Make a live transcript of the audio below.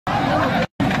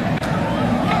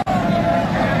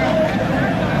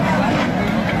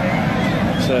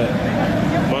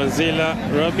Azila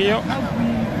Romeo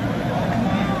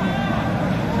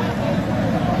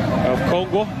of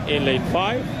Congo in lane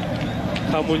 5.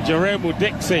 Hamunjaremu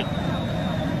Dixie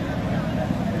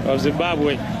of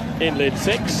Zimbabwe in lane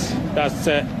 6. That's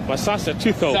Masasa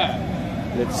Tutho,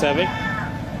 lane 7.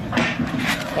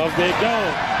 Off they go.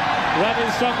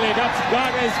 Running strongly. That's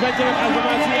Gardens Benjamin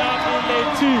Azamati out in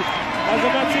lane 2.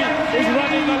 Azamati is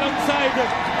running alongside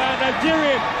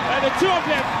Nigerian. And the two of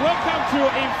them will come through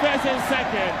in first and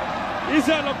second.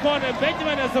 Israel Okon and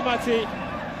Benjamin Azamati.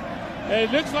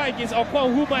 It looks like it's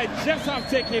Okon who might just have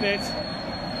taken it.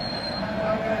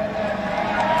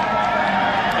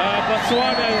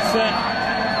 Botswana's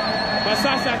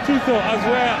Masasa Tutho as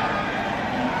well.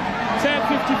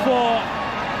 10:54.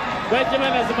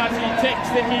 Benjamin Azamati takes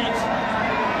the heat.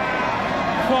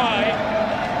 5.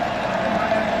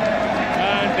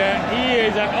 And he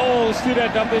is an old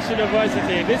student of this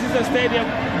university. This is a stadium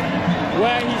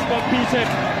where he's competed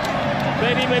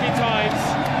many, many times.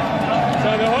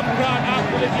 So the home crowd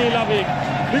absolutely loving.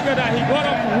 Look at that, he got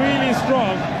up really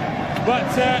strong. But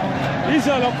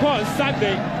Israel Okon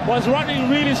Sunday was running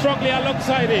really strongly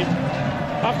alongside him.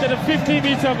 After the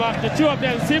 50-meter mark, the two of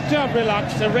them seemed to have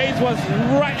relaxed. The race was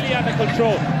rightly under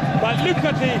control. But look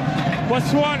at the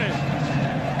Botswana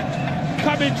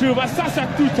coming through. Masasa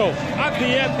Tutho at the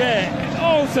end there,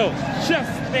 also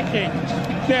just taking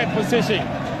third position.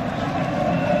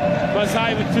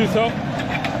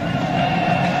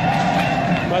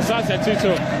 Masasa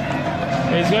Tutho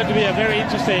is going to be a very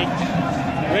interesting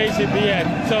race in the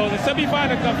end. So the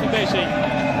semi-final confirmation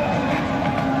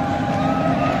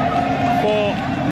for